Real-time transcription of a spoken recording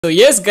So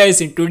yes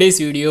guys, in today's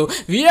video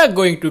we are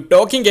going to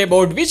talking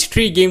about which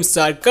 3 games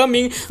are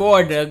coming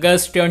for the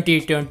August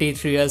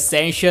 2023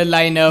 essential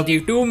lineup. The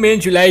 2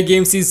 main July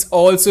games is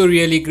also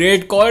really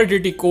great, Call of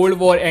Duty Cold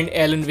War and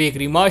Alan Wake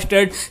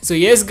Remastered. So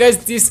yes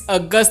guys, this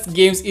August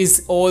games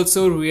is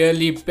also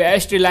really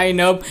best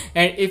lineup,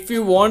 and if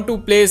you want to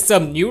play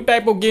some new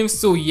type of games,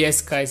 so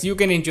yes guys, you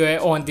can enjoy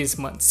on this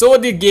month. So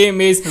the game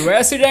is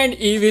Resident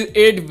Evil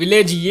 8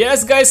 Village.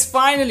 Yes guys,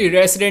 finally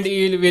Resident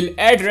Evil will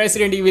add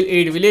Resident Evil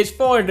 8 Village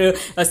for the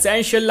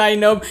essential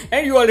lineup.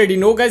 And you already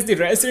know guys, the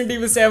Resident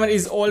Evil 7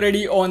 is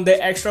already on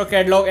the extra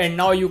catalog, and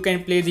now you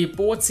can play the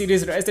both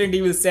series, Resident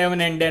Evil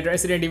 7 and then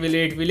Resident Evil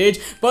 8 Village.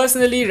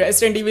 Personally,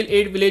 Resident Evil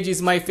 8 Village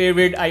is my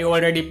favorite. I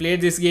already played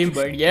this game,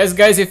 but yes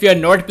guys, if you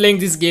are not playing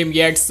this game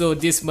yet, so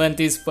this month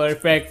is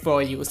perfect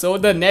for you. So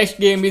the next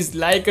game is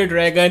Like a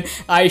Dragon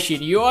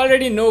Ishin. You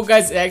already know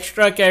guys,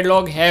 extra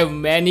catalog have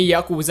many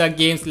Yakuza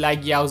games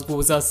like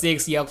Yakuza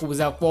 6,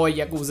 Yakuza 4,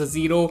 Yakuza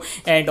 0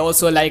 and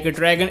also Like a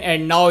Dragon,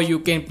 and now you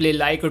can play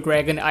Like a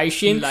Dragon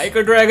Ishin. Like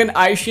a Dragon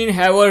Ishin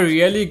have a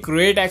really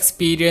great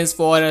experience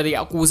for the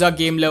Yakuza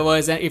game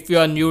lovers, and if you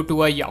are new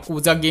to a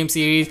Yakuza game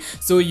series,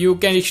 so you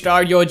can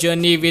start your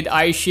journey with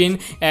Ishin.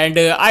 And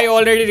I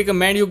already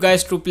recommend you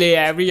guys to play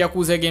every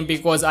Yakuza game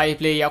because I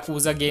play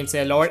Yakuza games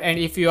a lot. And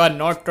if you are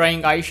not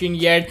trying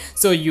Ishin yet,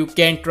 so you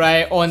can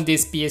try on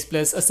this PS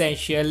Plus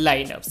essential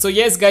lineup. So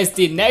yes guys,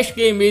 the next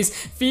game is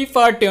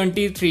FIFA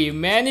 23.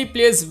 Many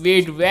players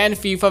wait when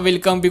FIFA will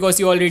come because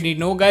you already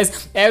know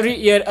guys, every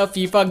year a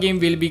FIFA game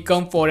will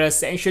become for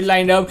essential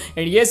lineup.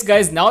 And yes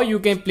guys, now you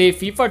can play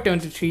FIFA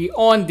 23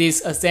 on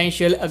this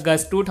essential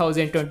August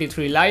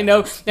 2023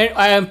 lineup, and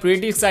I am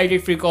pretty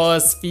excited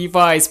because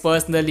FIFA is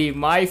personally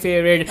my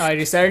favorite. I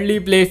recently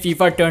played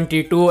FIFA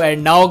 22,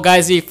 and now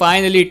guys, we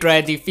finally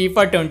tried the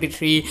FIFA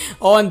 23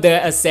 on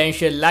the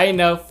essential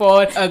lineup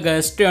for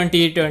August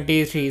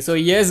 2023. So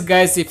yes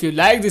guys, if you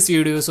like this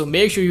video, so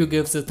make sure you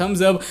give us a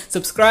thumbs up,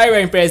 subscribe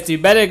and press the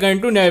bell icon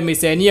to never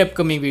miss any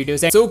upcoming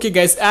videos. And so okay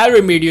guys,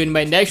 I'll meet you in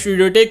my next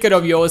video. Take care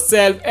of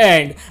yourself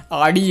and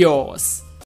adios.